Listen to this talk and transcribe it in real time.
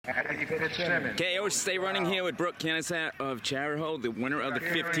Okay, always stay running here with Brooke, Kanaczet of Chariho, the winner of the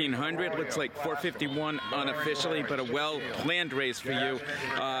 1500. Looks like 451 unofficially, but a well-planned race for you.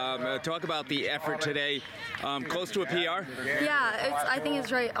 Talk about the effort today. Close to a PR? Yeah, I think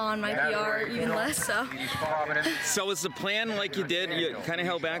it's right on my PR, even less so. So is the plan like you did? You kind of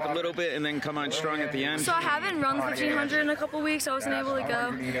held back a little bit and then come on strong at the end? So I haven't run the 1500 in a couple weeks. I wasn't able to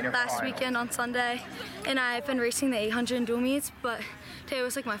go last weekend on Sunday, and I've been racing the 800 in dual meets, but today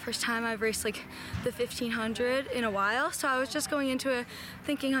was like my first time I've raced like the 1500 in a while. So I was just going into it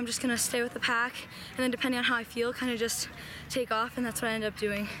thinking I'm just gonna stay with the pack, and then depending on how I feel, kind of just take off, and that's what I ended up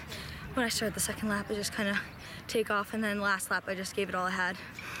doing. When I started the second lap, I just kind of take off, and then last lap I just gave it all I had.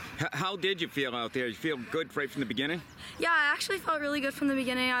 How did you feel out there? You feel good right from the beginning? Yeah, I actually felt really good from the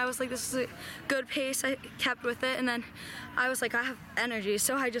beginning. I was like, this is a good pace. I kept with it, and then I was like, I have energy,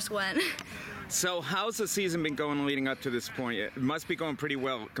 so I just went. So how's the season been going leading up to this point? It must be going pretty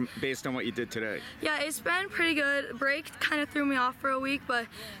well based on what you did today. Yeah, it's been pretty good. Break kind of threw me off for a week, but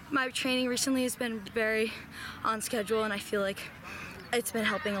my training recently has been very on schedule, and I feel like it's been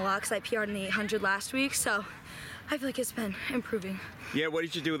helping a lot because I PR'd in the 800 last week, so I feel like it's been improving. Yeah, what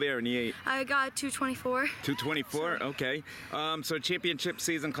did you do there in the 8? I got 224. 224, okay. So championship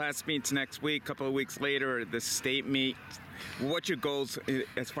season class meets next week. A couple of weeks later, the state meet. What's your goals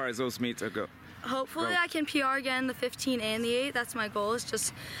as far as those meets go? Hopefully I can PR again the 15 and the 8. That's my goal, is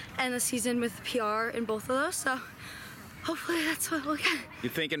just end the season with PR in both of those. So hopefully that's what we'll get.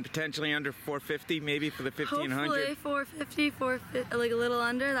 You're thinking potentially under 450 maybe for the 1500? Hopefully 450, like a little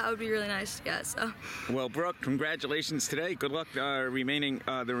under. That would be really nice to get. So. Well, Brooke, congratulations today. Good luck the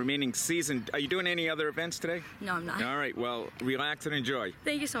remaining season. Are you doing any other events today? No, I'm not. All right, well, relax and enjoy.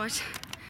 Thank you so much.